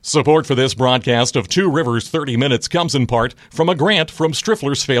Support for this broadcast of Two Rivers 30 Minutes comes in part from a grant from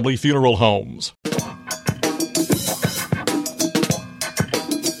Striffler's Family Funeral Homes.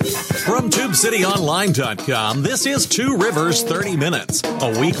 From TubeCityOnline.com, this is Two Rivers 30 Minutes,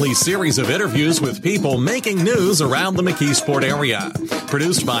 a weekly series of interviews with people making news around the McKeesport area.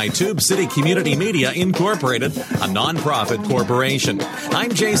 Produced by Tube City Community Media Incorporated, a nonprofit corporation.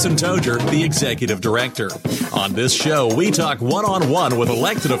 I'm Jason Toger, the Executive Director. On this show, we talk one-on-one with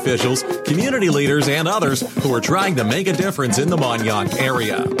elected officials, community leaders, and others who are trying to make a difference in the Mon-Yough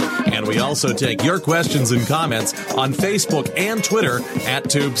area. And we also take your questions and comments on Facebook and Twitter at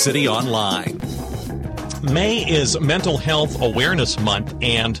Tube City Online. May is Mental Health Awareness Month,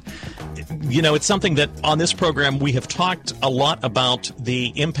 and you know, it's something that on this program we have talked a lot about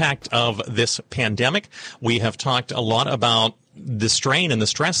the impact of this pandemic. We have talked a lot about the strain and the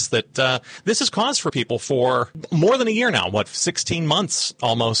stress that this has caused for people for more than a year now. 16 months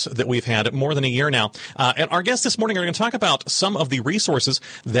almost that we've had, more than a year now. And our guests this morning are going to talk about some of the resources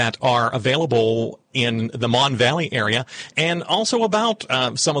that are available in the Mon Valley area, and also about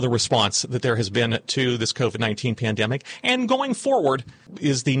some of the response that there has been to this COVID-19 pandemic. And going forward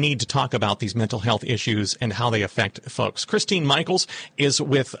is the need to talk about these mental health issues and how they affect folks. Christine Michaels is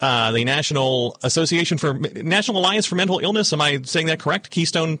with the National Alliance for Mental Illness. Am I saying that correct?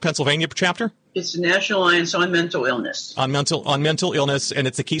 Keystone, Pennsylvania chapter? It's the National Alliance on Mental Illness. On mental illness, and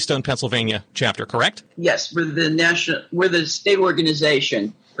it's the Keystone, Pennsylvania chapter, correct? Yes, we're the state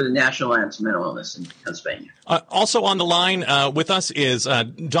organization for the National Alliance on Mental Illness in Pennsylvania. Also on the line with us is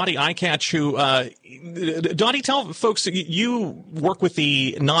Dottie Ikach, who Dottie, tell folks you work with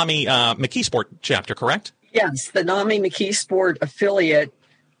the NAMI McKeesport chapter, correct? Yes, the NAMI McKeesport affiliate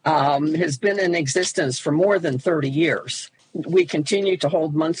has been in existence for more than 30 years. We continue to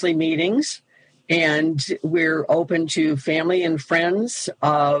hold monthly meetings, and we're open to family and friends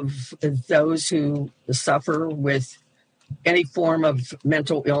of those who suffer with any form of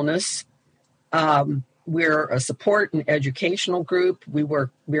mental illness. We're a support and educational group. We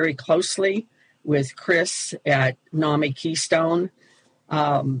work very closely with Chris at NAMI Keystone.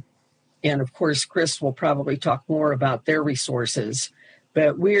 And of course, Chris will probably talk more about their resources.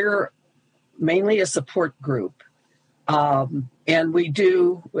 But we're mainly a support group. And we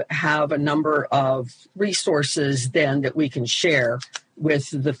do have a number of resources then that we can share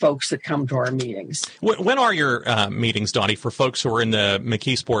with the folks that come to our meetings. When are your meetings, Dottie, for folks who are in the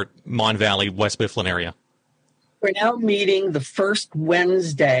McKeesport, Mon Valley, West Mifflin area? We're now meeting the first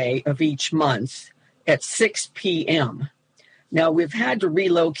Wednesday of each month at 6 p.m. Now, we've had to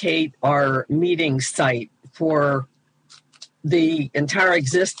relocate our meeting site for the entire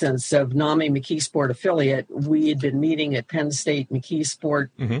existence of NAMI McKeesport affiliate. We had been meeting at Penn State McKeesport,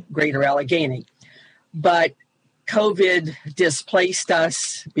 Greater Allegheny. But COVID displaced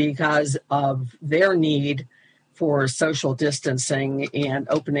us because of their need for social distancing and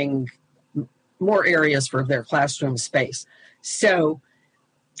opening more areas for their classroom space. So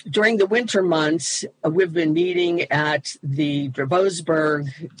during the winter months, we've been meeting at the Dravosburg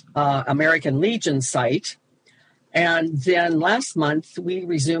American Legion site. And then last month, we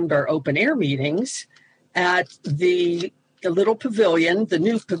resumed our open air meetings at the little pavilion, the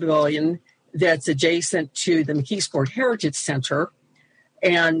new pavilion that's adjacent to the McKeesport Heritage Center.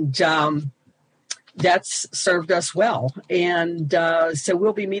 And that's served us well. And so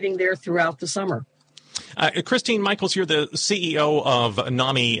we'll be meeting there throughout the summer. Christine Michaels, you're the CEO of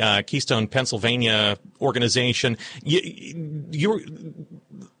NAMI Keystone, Pennsylvania organization. You're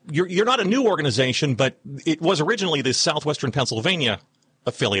not a new organization, but it was originally the Southwestern Pennsylvania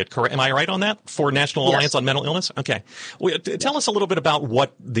affiliate, correct? Am I right on that, for National Alliance on Mental Illness? Okay. Well, tell us a little bit about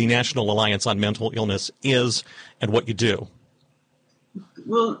what the National Alliance on Mental Illness is and what you do.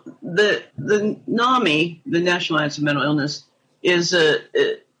 Well, the NAMI, the National Alliance on Mental Illness, it's the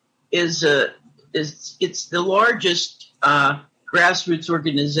largest grassroots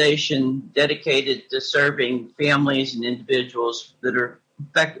organization dedicated to serving families and individuals that are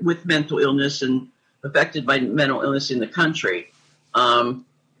with mental illness and affected by mental illness in the country. And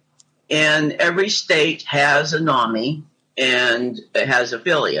every state has a NAMI and it has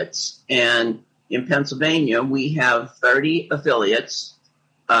affiliates. And in Pennsylvania, we have 30 affiliates,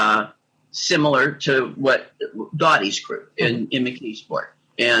 similar to what Dottie's group in McKeesport.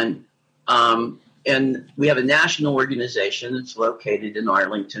 And we have a national organization that's located in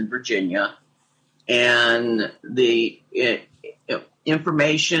Arlington, Virginia. And the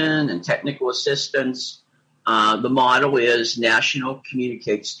information and technical assistance, the model is national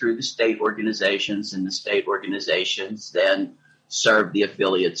communicates through the state organizations, and the state organizations then serve the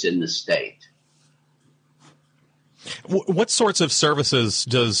affiliates in the state. What sorts of services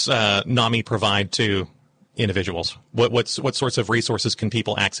does NAMI provide to individuals? What sorts of resources can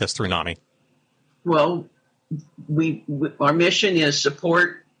people access through NAMI? Well, our mission is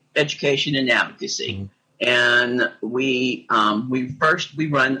support, education, and advocacy. Mm-hmm. And we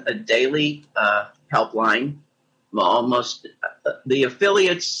run a daily helpline. Almost the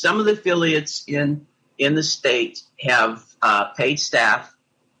affiliates, some of the affiliates in the state have paid staff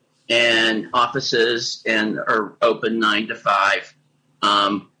and offices and are open 9 to 5.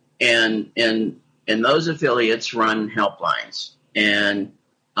 And those affiliates run helplines. And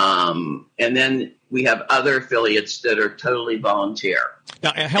then we have other affiliates that are totally volunteer. Now,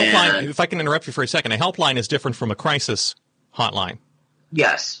 a helpline, if I can interrupt you for a second, a helpline is different from a crisis hotline.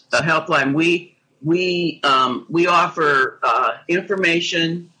 Yes, a helpline. We offer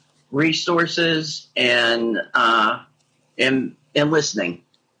information, resources, and listening,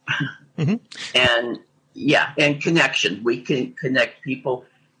 mm-hmm. and connection. We can connect people.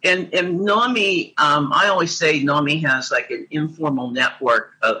 And NAMI, I always say NAMI has like an informal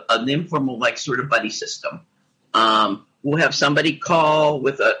network, an informal like sort of buddy system. We'll have somebody call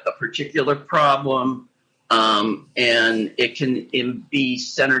with a particular problem, and it can be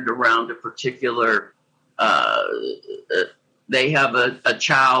centered around a particular. They have a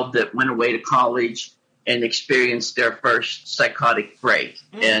child that went away to college and experienced their first psychotic break,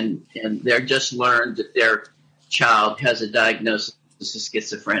 and they're just learned that their child has a diagnosis of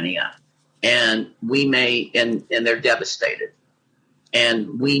schizophrenia, and they're devastated.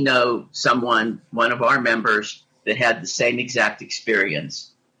 And we know one of our members that had the same exact experience,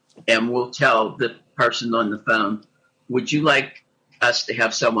 and we'll tell the person on the phone, would you like us to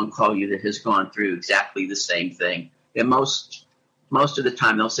have someone call you that has gone through exactly the same thing? And most of the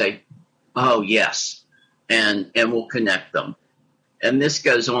time they'll say, oh, yes, and we'll connect them. And this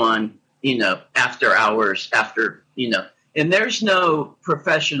goes on, after hours, and there's no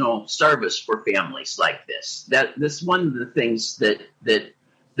professional service for families like this. That's one of the things that the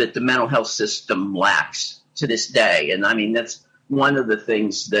mental health system lacks to this day. And I mean, that's one of the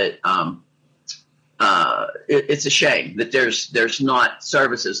things that it's a shame that there's not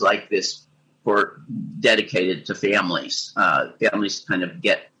services like this for dedicated to families. Families kind of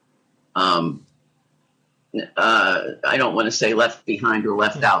get, I don't want to say left behind or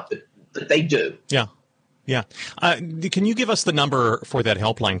left out, but they do. Yeah. Yeah. Can you give us the number for that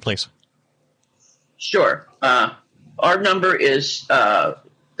helpline, please? Sure. Our number is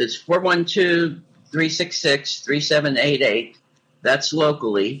 412-366-3788. That's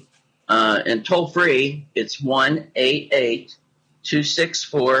locally. And toll free, it's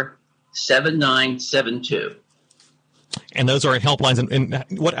 1-888-264-7972. And those are helplines. And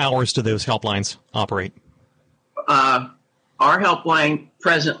what hours do those helplines operate? Our helpline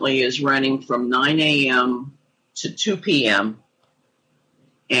presently is running from 9 a.m. to 2 p.m.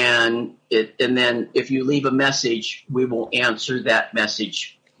 And then if you leave a message, we will answer that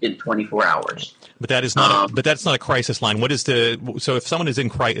message in 24 hours. But that is not. That's not a crisis line. What is so if someone is in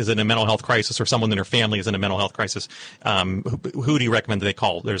a mental health crisis, or someone in their family is in a mental health crisis, who do you recommend that they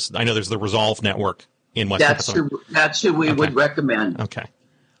call? I know there's the Resolve Network in West Texas. That's who we would recommend. Okay.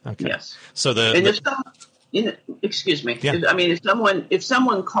 Yes. So excuse me. Yeah. If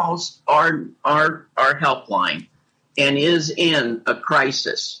someone calls our helpline and is in a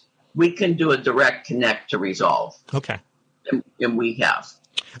crisis, we can do a direct connect to Resolve. Okay. And we have.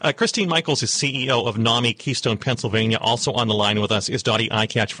 Christine Michaels is CEO of NAMI Keystone, Pennsylvania. Also on the line with us is Dottie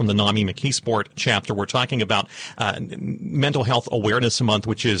Icatch from the NAMI McKeesport chapter. We're talking about Mental Health Awareness Month,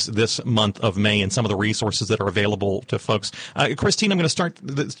 which is this month of May, and some of the resources that are available to folks. Christine, I'm going to start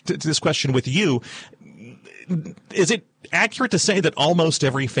this question with you. Is it accurate to say that almost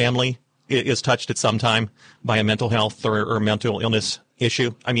every family is touched at some time by a mental health or mental illness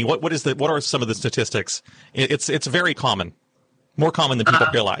issue? I mean, what are some of the statistics? It's very common. More common than people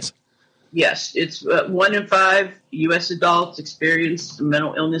realize. Yes, it's 1 in 5 U.S. adults experience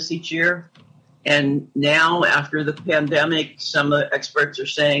mental illness each year. And now, after the pandemic, some of the experts are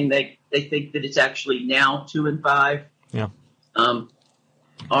saying they think that it's actually now 2 in 5. Yeah.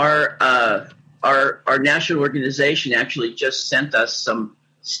 Our national organization actually just sent us some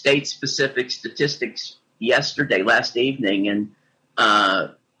state-specific statistics last evening, and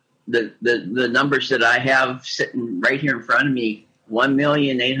the numbers that I have sitting right here in front of me,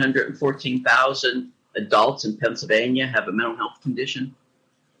 1,814,000 adults in Pennsylvania have a mental health condition.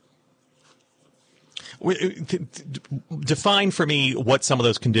 Define for me what some of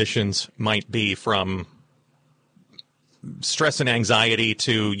those conditions might be, from stress and anxiety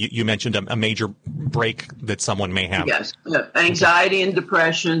to, you mentioned a major break that someone may have. Yes, anxiety and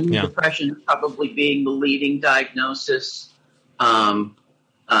depression. Yeah. Depression probably being the leading diagnosis.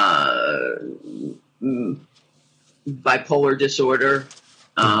 Bipolar disorder,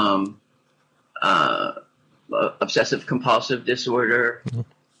 obsessive compulsive disorder,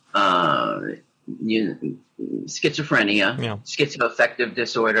 schizophrenia, schizoaffective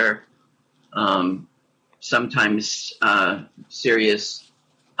disorder, sometimes serious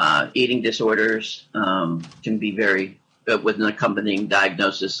eating disorders can be very, with an accompanying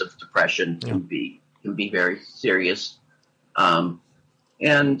diagnosis of depression can be very serious,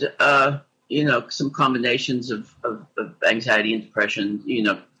 and some combinations of anxiety and depression,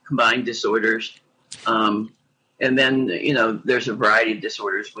 combined disorders, and then there's a variety of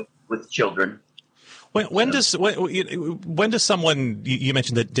disorders with children. When does someone, you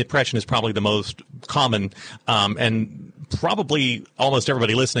mentioned that depression is probably the most common, and probably almost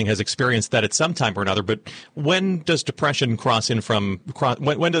everybody listening has experienced that at some time or another, but when does depression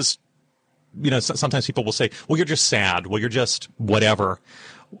when does, sometimes people will say, well, you're just sad, well, you're just whatever.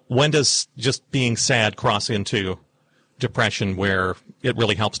 When does just being sad cross into depression where it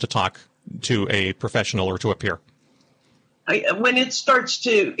really helps to talk to a professional or to a peer? When it starts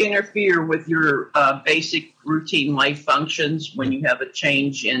to interfere with your basic routine life functions, when you have a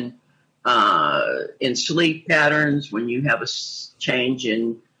change in sleep patterns, when you have a change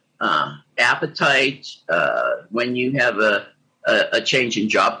in appetite, when you have a change in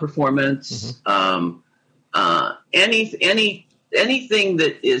job performance, anything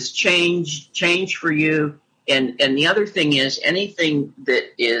that is change for you, and the other thing is anything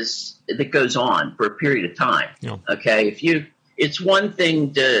that goes on for a period of time. Yeah. Okay, it's one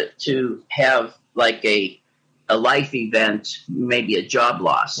thing to have like a life event, maybe a job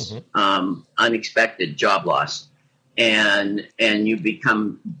loss, unexpected job loss, and you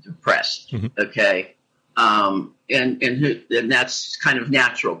become depressed. Okay, and that's kind of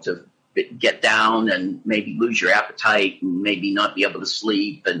natural to get down and maybe lose your appetite and maybe not be able to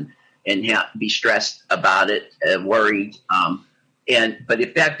sleep and be stressed about it, worried. But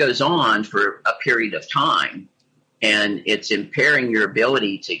if that goes on for a period of time and it's impairing your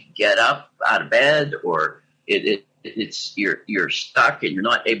ability to get up out of bed, or you're stuck and you're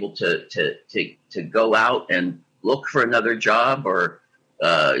not able to go out and look for another job, or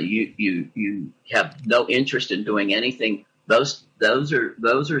you have no interest in doing anything, those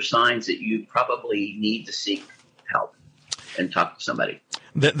are signs that you probably need to seek help and talk to somebody.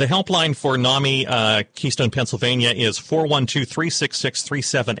 The helpline for NAMI Keystone, Pennsylvania is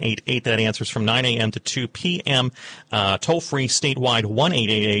 412-366-3788. That answers from 9 a.m. to 2 p.m. Toll-free statewide,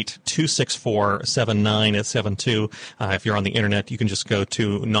 1-888-264-7972. If you're on the internet, you can just go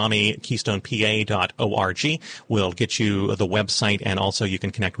to NAMIKeystonePA.org. We'll get you the website, and also you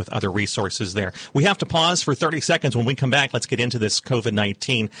can connect with other resources there. We have to pause for 30 seconds. When we come back, let's get into this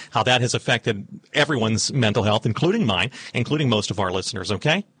COVID-19, how that has affected everyone's mental health, including mine, including most of our listeners.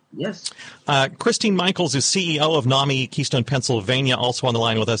 Okay? Yes. Christine Michaels is CEO of NAMI Keystone, Pennsylvania. Also on the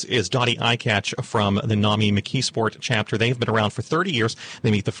line with us is Dottie Ikach from the NAMI McKeesport chapter. They've been around for 30 years.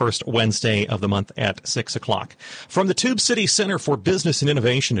 They meet the first Wednesday of the month at 6 o'clock. From the Tube City Center for Business and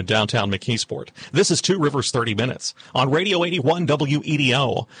Innovation in downtown McKeesport, this is 2 Rivers 30 Minutes on Radio 81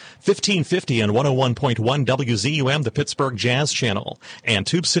 WEDO, 1550 and 101.1 WZUM, the Pittsburgh Jazz Channel, and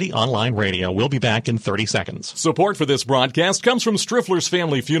Tube City Online Radio. We'll be back in 30 seconds. Support for this broadcast comes from Striffler's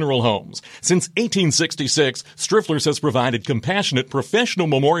Family Funeral Homes. Since 1866, Striffler's has provided compassionate professional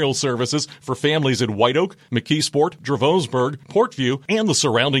memorial services for families in White Oak, McKeesport, Dravosburg, Portview, and the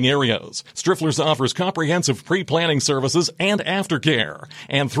surrounding areas. Striffler's offers comprehensive pre-planning services and aftercare.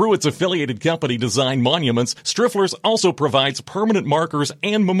 And through its affiliated company Design Monuments, Striffler's also provides permanent markers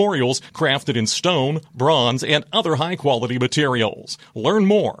and memorials crafted in stone, bronze, and other high-quality materials. Learn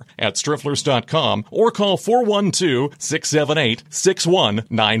more at strifflers.com or call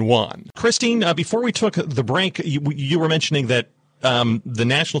 412-678-6191. Christine, before we took the break, you were mentioning that the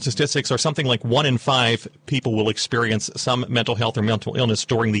national statistics are something like 1 in 5 people will experience some mental health or mental illness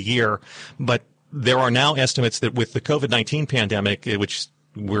during the year. But there are now estimates that with the COVID-19 pandemic, which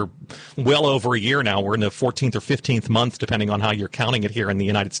we're well over a year now, we're in the 14th or 15th month, depending on how you're counting it here in the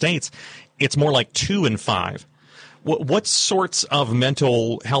United States, it's more like 2 in 5. What sorts of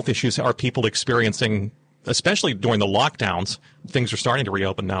mental health issues are people experiencing, especially during the lockdowns? Things are starting to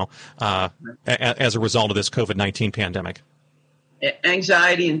reopen now as a result of this COVID-19 pandemic.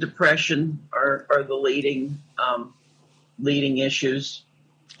 Anxiety and depression are the leading issues.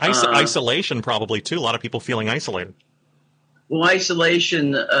 Isolation probably, too. A lot of people feeling isolated. Well,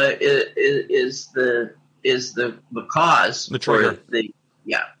 isolation is the the cause the trigger.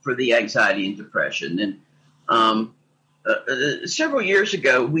 for the anxiety and depression. And several years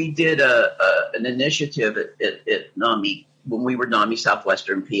ago, we did an initiative at NAMI when we were NAMI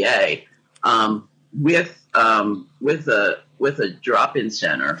Southwestern PA with a drop-in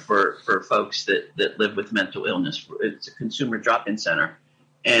center for folks that live with mental illness. It's a consumer drop-in center,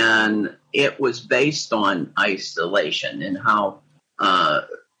 and it was based on isolation and how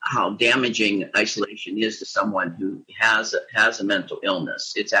damaging isolation is to someone who has a mental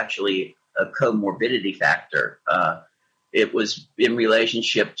illness. It's actually a comorbidity factor. It was in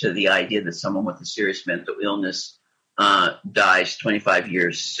relationship to the idea that someone with a serious mental illness dies 25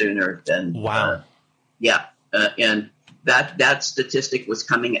 years sooner than and that statistic was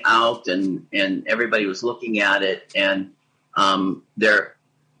coming out, and everybody was looking at it, and an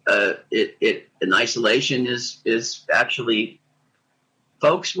isolation is actually,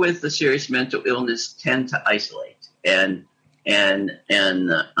 folks with a serious mental illness tend to isolate, and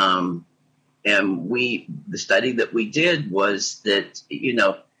the study that we did was that,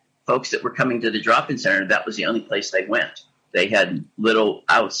 folks that were coming to the drop-in center, that was the only place they went. They had little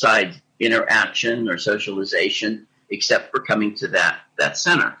outside interaction or socialization except for coming to that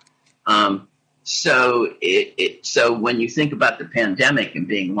center. So when you think about the pandemic and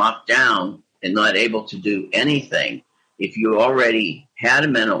being locked down and not able to do anything, if you already had a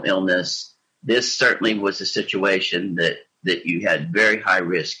mental illness, this certainly was a situation that you had very high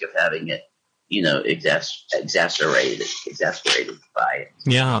risk of having it, exacerbated by it.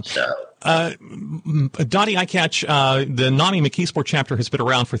 Yeah. So, Dottie Icatch, the NAMI McKeesport chapter has been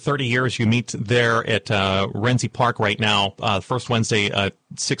around for 30 years. You meet there at Renzi Park right now, first Wednesday at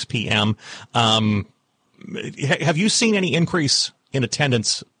 6 p.m. Have you seen any increase in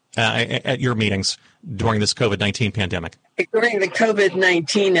attendance at your meetings during this COVID-19 pandemic? During the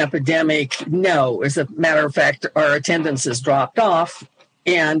COVID-19 epidemic, no. As a matter of fact, our attendance has dropped off,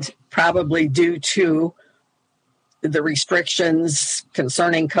 and probably due to the restrictions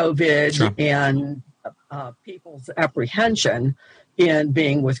concerning COVID Sure. and people's apprehension in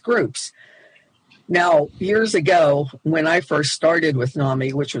being with groups. Now, years ago, when I first started with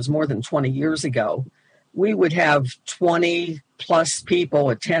NAMI, which was more than 20 years ago, we would have 20 plus people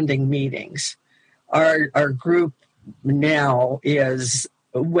attending meetings. Our group now is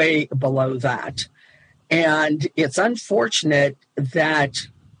way below that. And it's unfortunate that,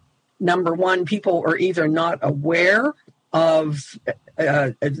 number one, people are either not aware of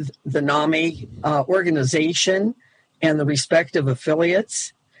the NAMI organization and the respective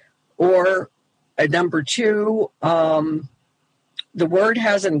affiliates, or number two, the word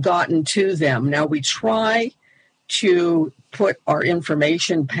hasn't gotten to them. Now, we try to put our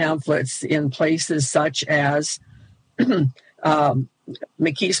information pamphlets in places such as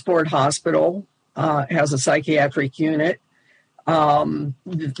McKeesport Hospital has a psychiatric unit.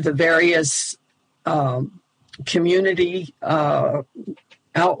 The various community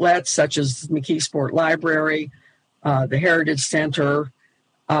outlets such as McKeesport Library, the Heritage Center,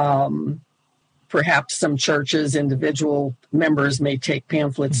 perhaps some churches, individual members may take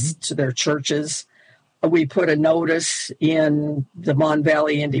pamphlets to their churches. We put a notice in the Mon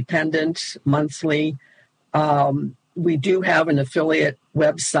Valley Independent monthly. We do have an affiliate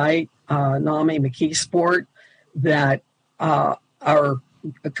website, NAMI McKeesport, that our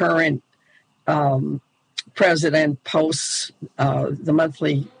current president posts the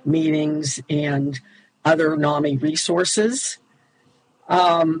monthly meetings and other NAMI resources.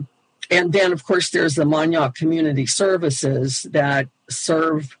 And then, of course, there's the Montauk Community Services that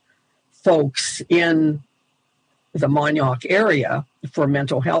serve folks in the Montauk area for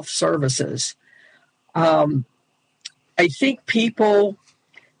mental health services. I think people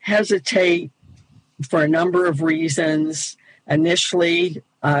hesitate for a number of reasons. Initially,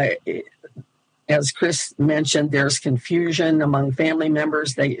 as Chris mentioned, there's confusion among family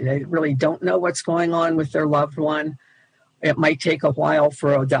members. They really don't know what's going on with their loved one. It might take a while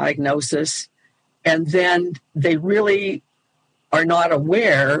for a diagnosis. And then they really are not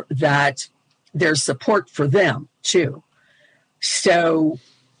aware that there's support for them, too. So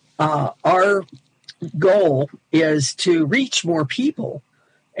our goal is to reach more people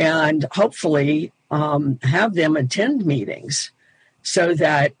and hopefully have them attend meetings so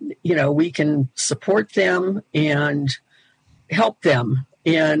that, we can support them and help them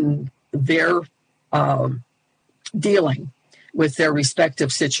in their dealing with their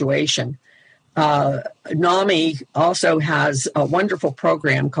respective situation. NAMI also has a wonderful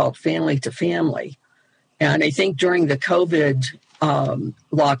program called Family to Family. And I think during the COVID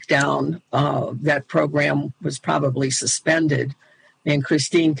lockdown, that program was probably suspended. And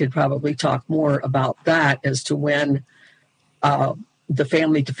Christine could probably talk more about that as to when the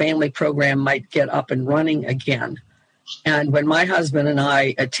family-to-family program might get up and running again. And when my husband and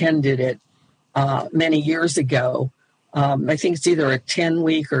I attended it many years ago, I think it's either a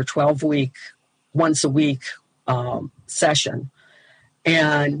 10-week or 12-week, once-a-week session.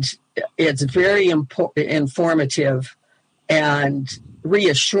 And it's very informative and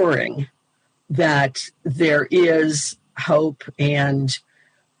reassuring that there is hope and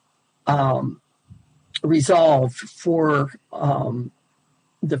resolve for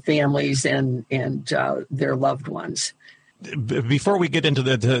the families and their loved ones. Before we get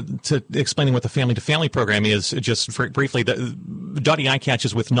into to explaining what the family-to-family program is, just briefly, Dottie Eyecatch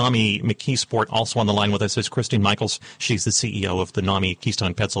is with NAMI McKeesport. Also on the line with us is Christine Michaels. She's the CEO of the NAMI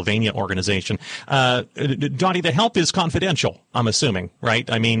Keystone Pennsylvania organization. Dottie, the help is confidential, I'm assuming, right?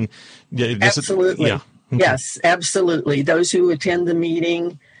 I mean, absolutely. Yeah. Okay. Yes, absolutely. Those who attend the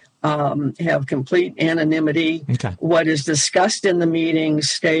meeting have complete anonymity. Okay. What is discussed in the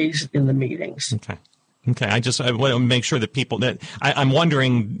meetings stays in the meetings. Okay. I want to make sure that people I'm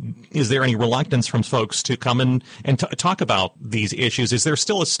wondering, is there any reluctance from folks to come and talk about these issues? Is there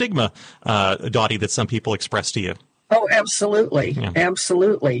still a stigma, Dottie, that some people express to you? Oh, absolutely. Yeah.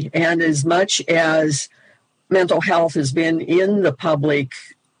 Absolutely. And as much as mental health has been in the public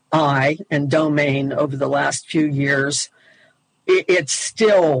eye and domain over the last few years, it's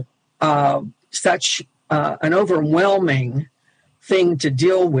still such an overwhelming thing to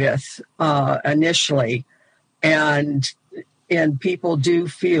deal with initially, and people do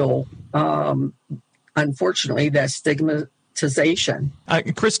feel, unfortunately, that stigmatization.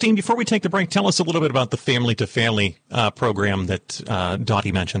 Christine, before we take the break, tell us a little bit about the family-to-family program that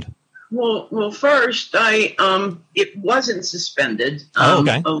Dottie mentioned. Well, first, it wasn't suspended.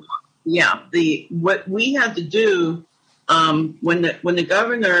 Okay. What we had to do when the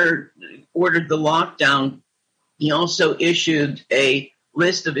governor ordered the lockdown, he also issued a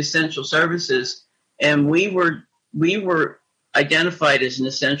list of essential services, and we were identified as an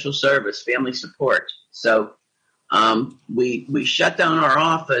essential service, family support. So we shut down our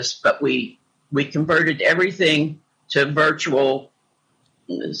office, but we converted everything to virtual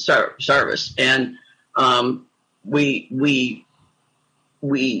service, and we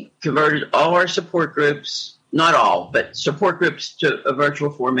converted all our support groups, not all, but support groups, to a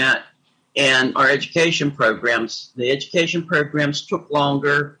virtual format. And our education programs, the education programs took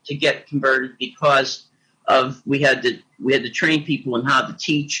longer to get converted because of we had to train people on how to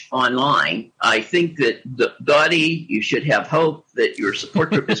teach online. I think that Dottie, you should have hope that your support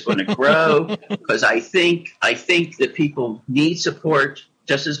group is going to grow, because I think that people need support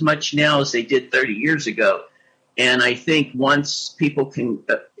just as much now as they did 30 years ago. And I think once people can,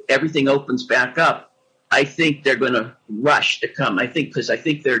 everything opens back up, I think they're going to rush to come. I think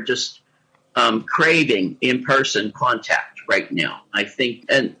they're just craving in-person contact right now. I think,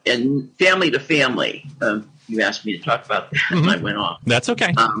 and family to family, you asked me to talk about that, and I went off. That's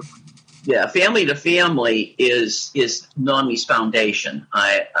okay. Family to family is NAMI's foundation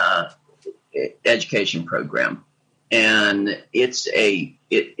education program, and it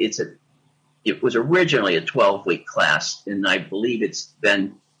was originally a 12-week class, and I believe it's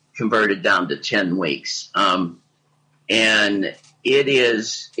been converted down to 10 weeks. And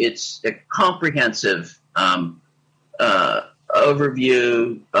it's a comprehensive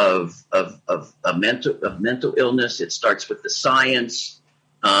overview of mental illness. It starts with the science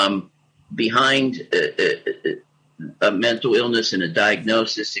behind a mental illness and a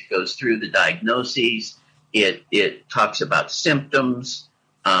diagnosis. It goes through the diagnoses. It talks about symptoms.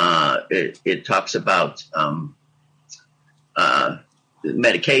 It talks about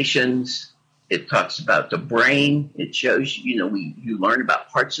medications. It talks about the brain. It shows, you learn about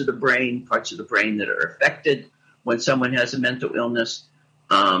parts of the brain that are affected when someone has a mental illness.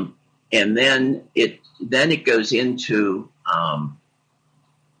 And then it goes into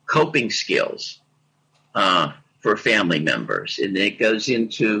coping skills for family members. And then it goes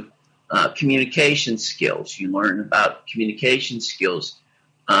into communication skills. You learn about communication skills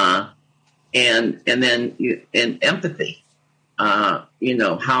and then empathy. How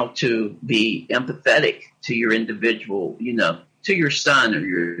to be empathetic to your individual, to your son or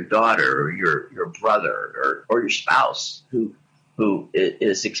your daughter or your brother or your spouse who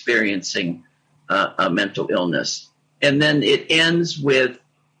is experiencing a mental illness. And then it ends with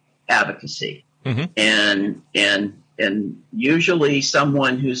advocacy. Mm-hmm. And usually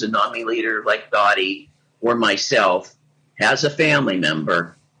someone who's a NAMI leader like Dottie or myself has a family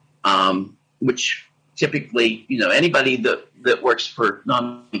member, which typically, anybody that works for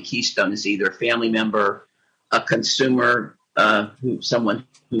NAMI Keystone is either a family member, a consumer someone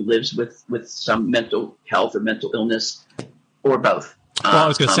who lives with some mental health or mental illness, or both. Well, I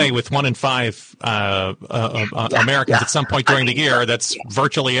was going to say, with 1 in 5 Americans at some point during the year, that's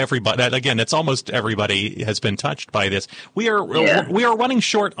virtually everybody. Again, it's almost everybody has been touched by this. We are running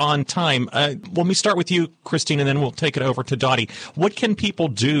short on time. Let me start with you, Christine, and then we'll take it over to Dottie. What can people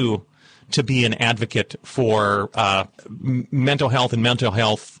do to be an advocate for mental health and mental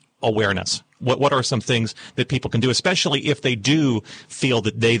health awareness? What are some things that people can do, especially if they do feel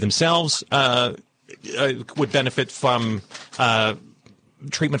that they themselves would benefit from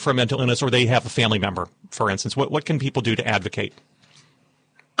treatment for a mental illness, or they have a family member, for instance? What can people do to advocate?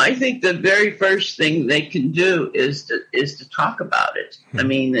 I think the very first thing they can do is to talk about it. I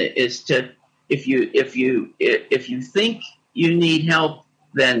mean, is to if you think you need help,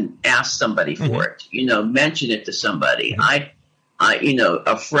 then ask somebody for it. Mention it to somebody. I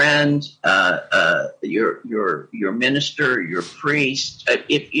a friend, your minister, your priest,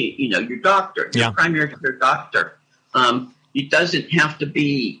 if your doctor, your primary care doctor. It doesn't have to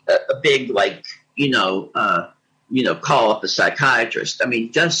be a big, call up a psychiatrist. I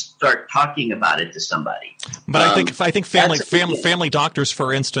mean, just start talking about it to somebody. But I think family doctors,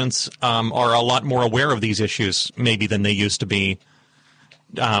 for instance, are a lot more aware of these issues maybe than they used to be,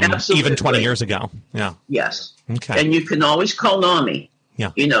 even 20 years ago. Yeah. Yes. Okay. And you can always call NAMI.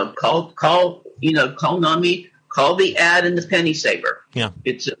 Yeah. Call NAMI. Call the ad in the Penny Saver. Yeah.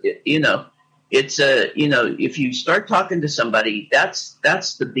 If you start talking to somebody, that's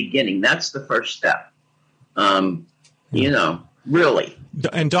the beginning. That's the first step. Really.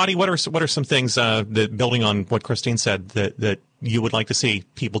 And Dottie, what are some things that, building on what Christine said, that you would like to see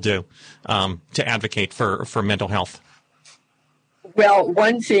people do to advocate for mental health? Well,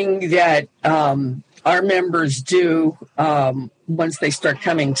 one thing that our members do once they start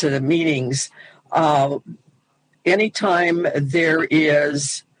coming to the meetings, anytime there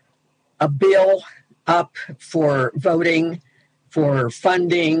is a bill up for voting, for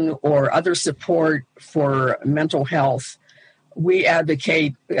funding, or other support for mental health, we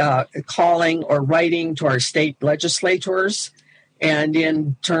advocate calling or writing to our state legislators. And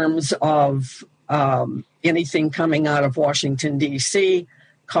in terms of anything coming out of Washington, D.C.,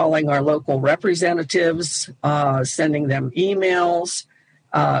 calling our local representatives, sending them emails,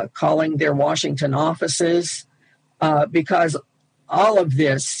 calling their Washington offices, because all of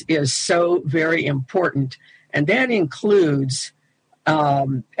this is so very important. And that includes,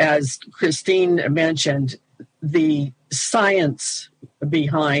 as Christine mentioned, the science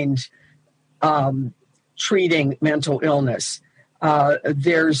behind treating mental illness.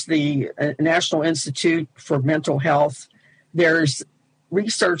 There's the National Institute for Mental Health. There's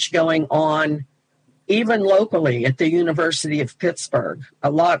research going on even locally at the University of Pittsburgh,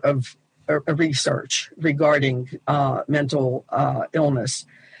 a lot of research regarding mental illness.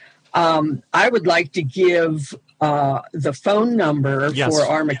 I would like to give the phone number for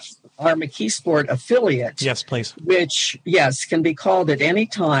our McKeesport affiliate. Yes, please. Which, can be called at any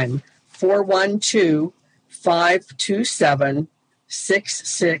time,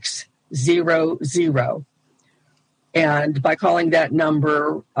 412-527-6600. And by calling that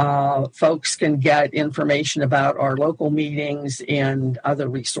number, folks can get information about our local meetings and other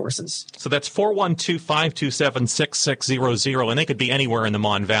resources. So that's 412-527-6600, and they could be anywhere in the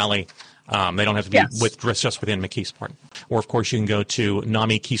Mon Valley. They don't have to be just within McKeesport. Or, of course, you can go to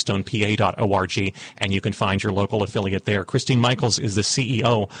NAMIKeystonePA.org, and you can find your local affiliate there. Christine Michaels is the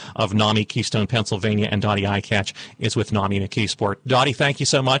CEO of NAMI Keystone, Pennsylvania, and Dottie Icatch is with NAMI McKeesport. Dottie, thank you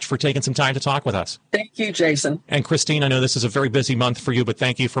so much for taking some time to talk with us. Thank you, Jason. And Christine, I know this is a very busy month for you, but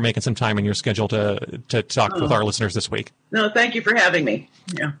thank you for making some time in your schedule to talk with our listeners this week. No, thank you for having me.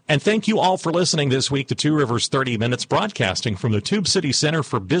 Yeah. And thank you all for listening this week to Two Rivers 30 Minutes, broadcasting from the Tube City Center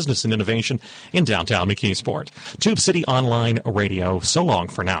for Business and Innovation in downtown McKeesport. Tube City Online Radio. So long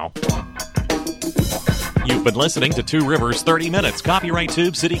for now. You've been listening to Two Rivers 30 Minutes, copyright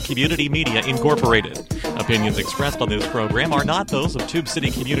Tube City Community Media Incorporated. Opinions expressed on this program are not those of Tube City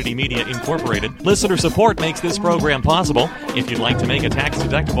Community Media Incorporated. Listener support makes this program possible. If you'd like to make a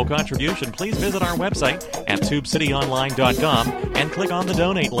tax-deductible contribution, please visit our website at tubecityonline.com and click on the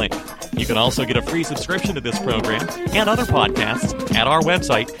donate link. You can also get a free subscription to this program and other podcasts at our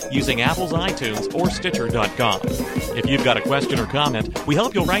website using Apple's iTunes or Stitcher.com. If you've got a question or comment, we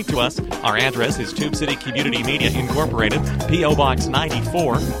hope you'll write to us. Our address is Tube City Community Media Incorporated, P.O. Box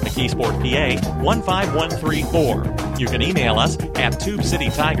 94, McKeesport, PA 15134. You can email us at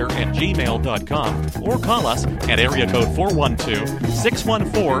tubecitytiger@gmail.com or call us at area code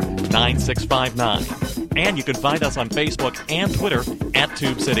 412-614-9659. And you can find us on Facebook and Twitter at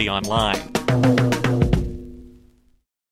Tube City Online.